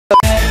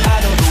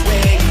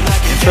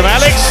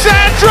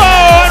Alexandro,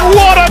 and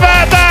what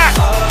about that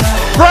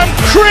from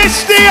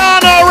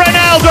Cristiano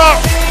Ronaldo?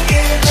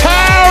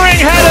 Towering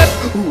header.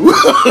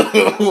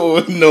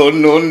 No.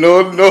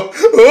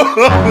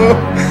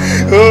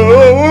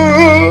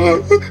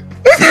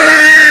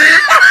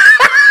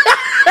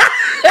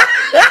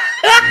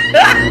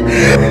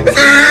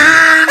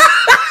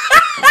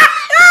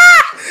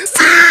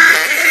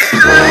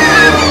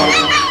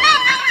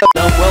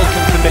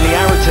 Unwelcome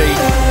familiarity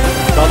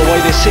by the way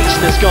this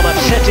season has gone,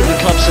 upsetting the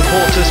club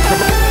supporters.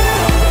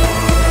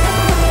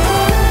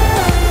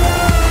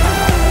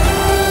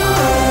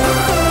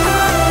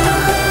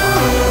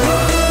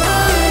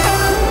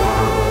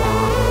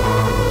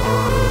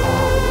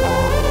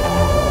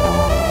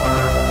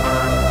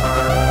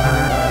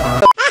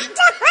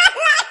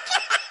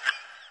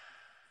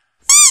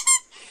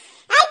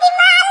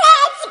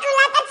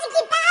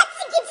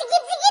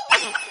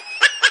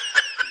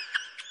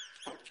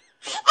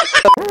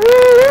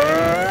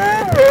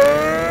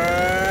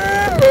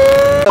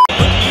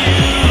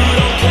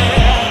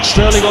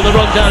 Sterling on the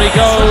run, down he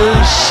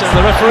goes, and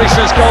the referee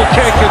says goal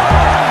kick,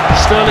 and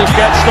Sterling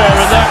gets there,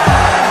 and that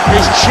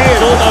is cheered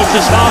almost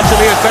as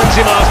heartily as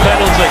Benzema's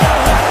penalty.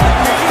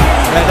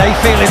 Yeah, they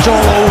feel it's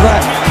all over.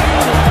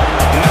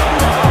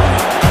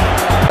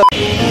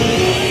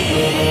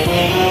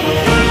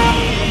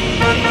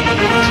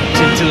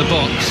 Into the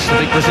box,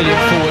 the big Brazilian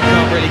forward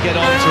can't really get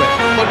onto it.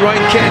 But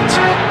Ryan Kent,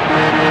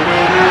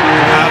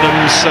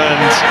 Adams,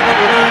 and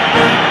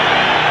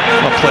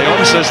well, play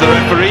on, says the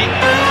referee.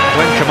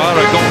 When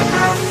Kamara got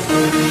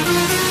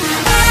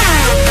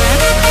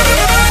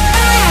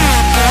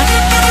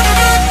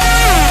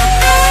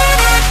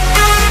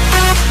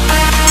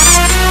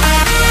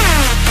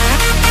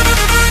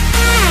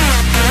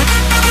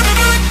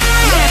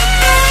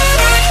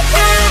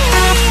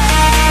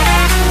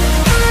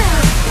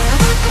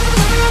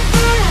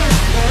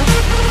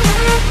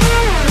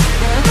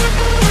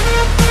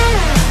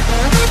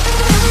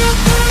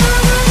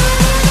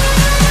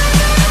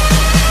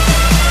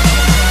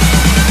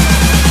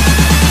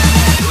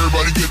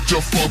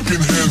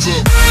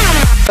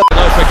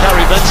for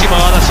Karim Benzema,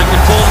 that's an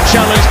important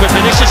challenge, but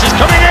Vinicius is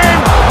coming in!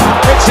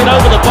 Hits it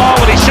over the bar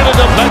when he should have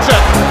done better.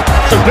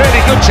 It's a really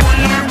good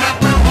challenge.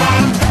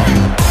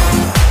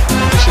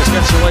 Vinicius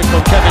gets away from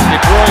Kevin De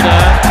Bruyne,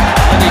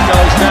 and he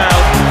goes down.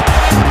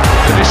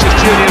 Vinicius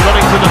Jr.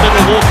 running from the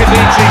middle, Walker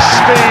needs his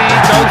speed,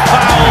 no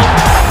foul.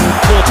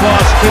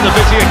 Courtois with a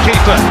busier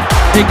keeper.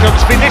 Here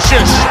comes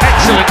Vinicius,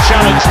 excellent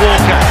challenge,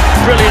 Walker,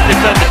 brilliant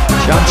defender.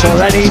 Chance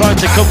already.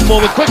 Trying to come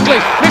forward quickly.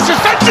 This is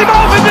Benzema.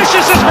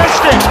 Vinicius has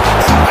missed it.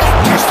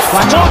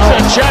 What a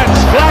chance.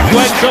 Flag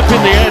went up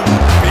in the end,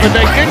 but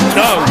they didn't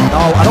know.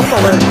 No, I don't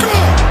know where.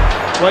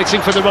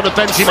 Waiting for the run of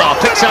Benzema.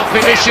 Picks out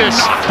Vinicius.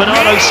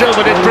 Bernardo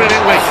Silva did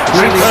brilliantly.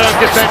 Superb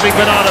defending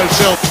Bernardo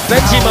Silva.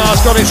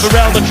 Benzema's got it for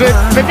Real Madrid.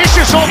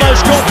 Vinicius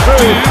almost got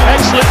through.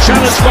 Excellent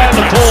challenge by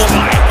Laporte.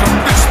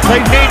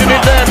 They needed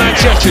it there.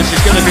 Manchester is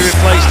going to be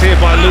replaced here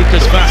by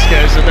Lucas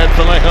Vazquez, and then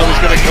Vallejo is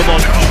going to come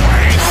on.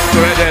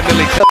 Lead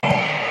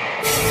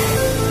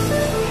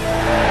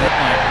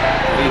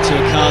to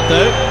a card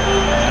though,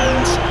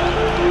 and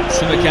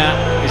Simicat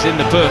is in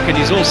the book, and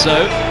he's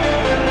also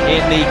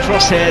in the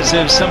crosshairs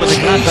of some of the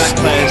Gladbach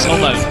players.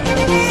 Olmo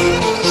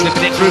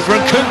slipping it through for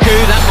Nkunku,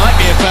 that might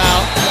be a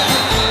foul.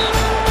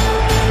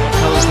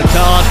 Pulls the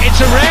card,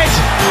 it's a red!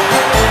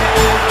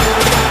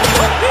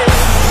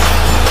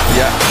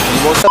 Yeah, he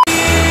was.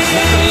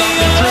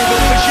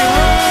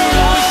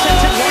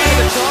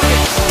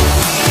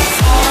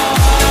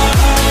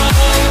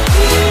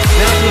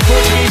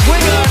 Portuguese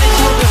winger, and it's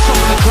over the top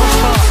of the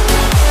crossbar.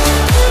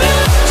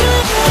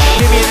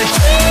 Shimmy in the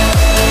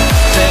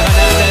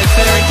Hernandez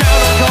bearing down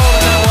on goal,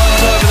 and that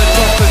one's over the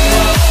top as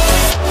well.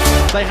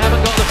 They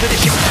haven't got the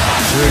finishing.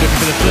 Through looking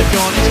for the flick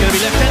on, it's going to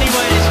be left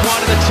anyway, it's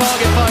wide of the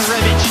target by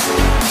Rebic.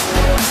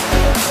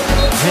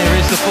 Here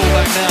is the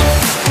fullback now,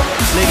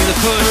 leading the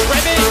push.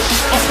 Rebic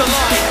off the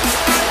line.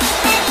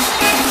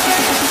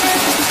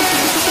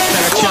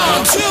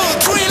 One, two,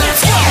 three,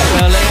 let's go!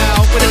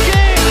 Leao with a kick.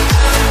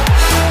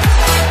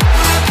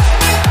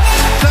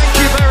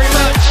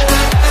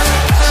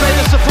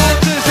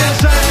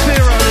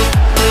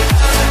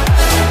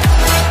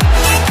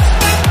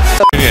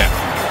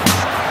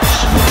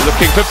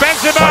 Looking for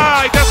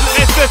Benzema, he doesn't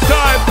miss this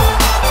time.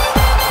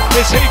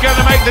 Is he going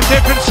to make the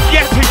difference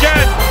yet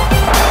again?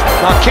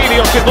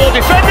 Marquinhos with more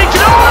defending. Oh,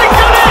 he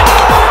got it!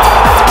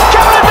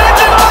 Karim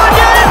Benzema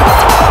again!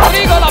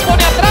 Rodrigo la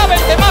pone atrás,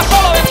 Benzema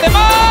solo,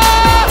 Benzema!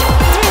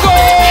 Goal!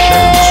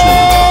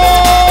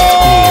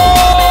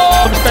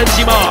 Comes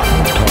Benzema.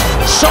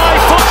 Sai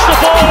puts the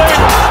ball in.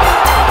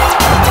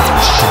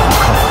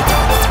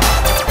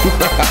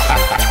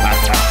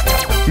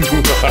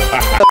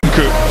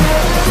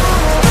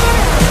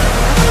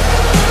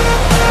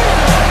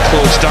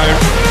 Closed down.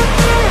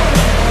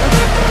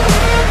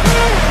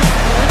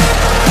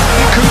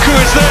 Nkunku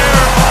is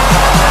there,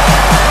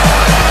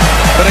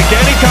 but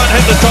again he can't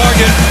hit the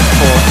target.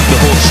 For the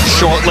host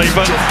shortly,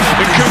 but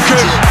Nkunku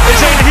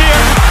is in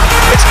here.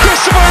 It's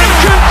Christopher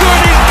Nkunku,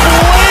 and he's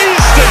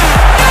blazed it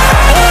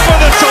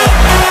over the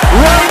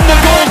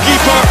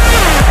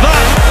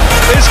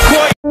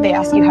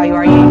ask you how you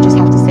are, you just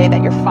have to say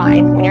that you're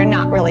fine when you're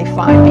not really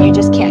fine, but you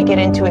just can't get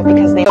into it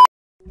because they...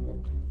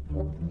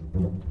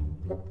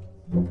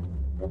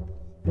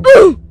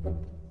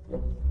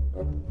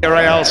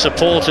 Real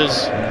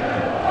supporters.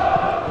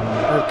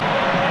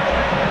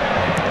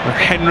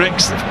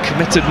 Henriks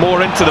committed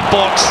more into the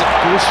box.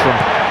 Goes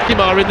from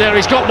Neymar in there,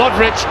 he's got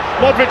Modric.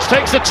 Modric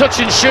takes the touch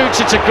and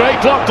shoots. It's a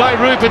great block by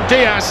Ruben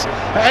Diaz.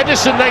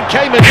 Ederson then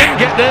came and didn't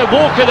get there.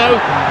 Walker,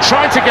 though,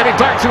 trying to get it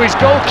back to his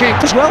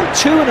goalkeeper. As well,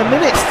 2 in a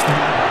minute.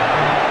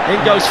 In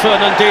goes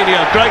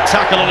Fernandinho. Great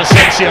tackle on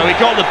Asensio. He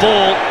got the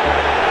ball.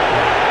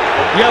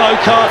 Yellow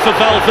card for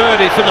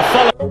Valverde for the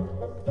follow.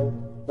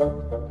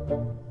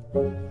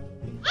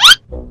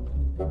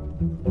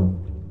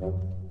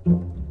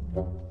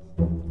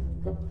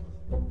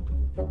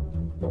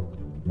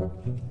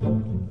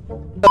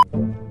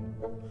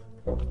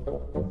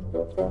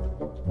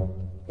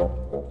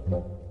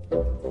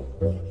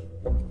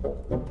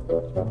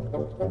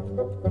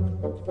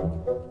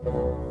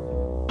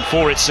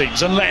 it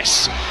seems,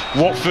 unless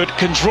Watford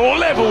can draw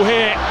level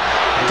here.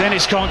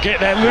 Dennis can't get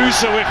there,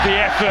 Lusa with the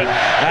effort,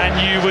 and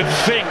you would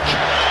think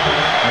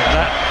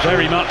that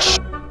very much.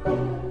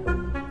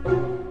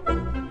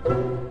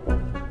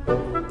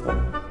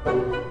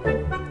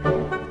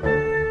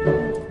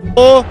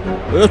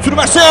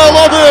 Ötürmesi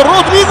aladı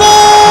Rodrigo!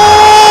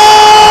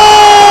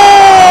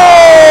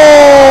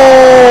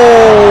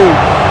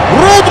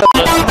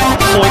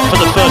 Point for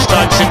the first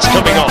time since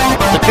coming on.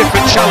 The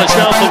different challenge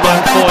now for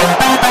 1 point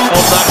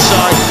on that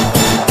side.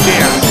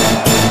 Diaz.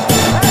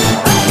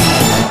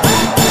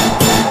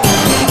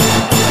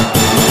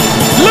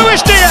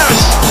 Luis Diaz!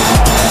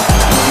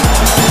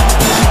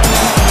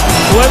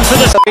 Went for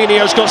the...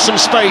 Fabinho's got some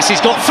space,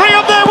 he's got 3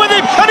 up there with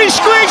him, and he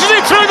squeezes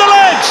it through the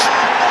legs!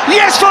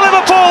 Yes for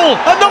Liverpool!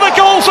 Another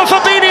goal for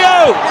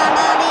Fabinho!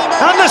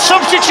 And the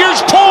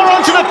substitutes pour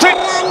onto the pitch.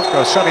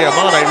 Sadio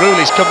Mane,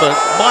 Rooney's come a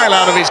mile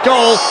out of his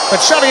goal, and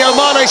Sadio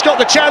Mane's got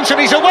the chance, and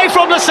he's away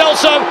from Lo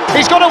Celso.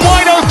 He's got a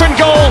wide open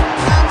goal,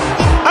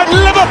 and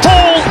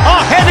Liverpool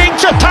are heading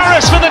to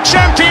Paris for the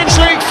Champions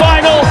League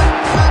final.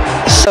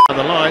 On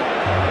the line,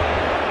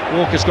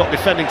 Walker's got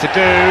defending to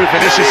do.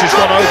 Vinicius has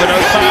gone over, no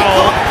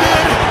foul.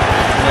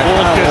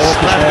 Walker's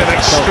landed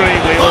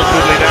extremely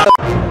awkwardly now.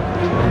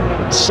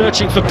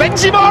 Searching for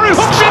Benzema, who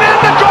hooks it in.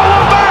 The goal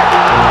one back.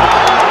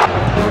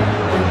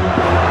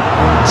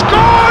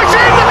 Scores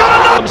in! They've got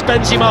another! Comes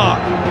Benzema.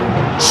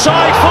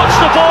 Side foots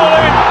the ball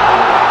in.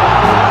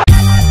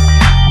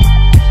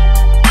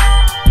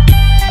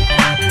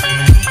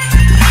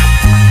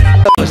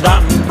 As that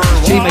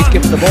teammates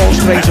give the ball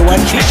straight away,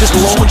 he's just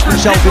launched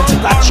himself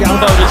into that channel.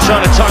 Foden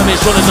trying to time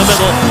his run in the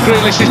middle.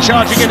 Grealish is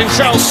charging it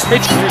himself.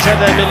 It's his head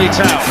there,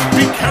 Militao.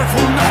 Be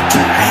careful not to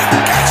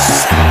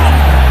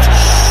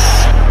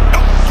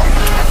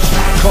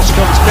Cross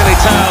comes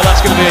Militao.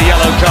 That's going to be a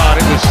yellow card.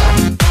 It was.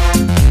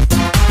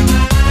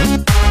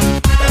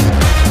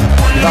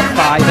 About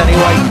 5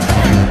 anyway.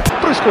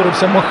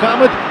 Прискорився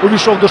Мохамед,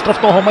 увійшов до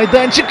штрафного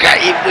майданчика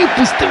і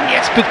випустив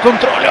м'яч з-під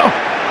контролю.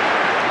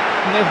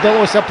 Не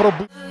вдалося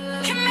пробити.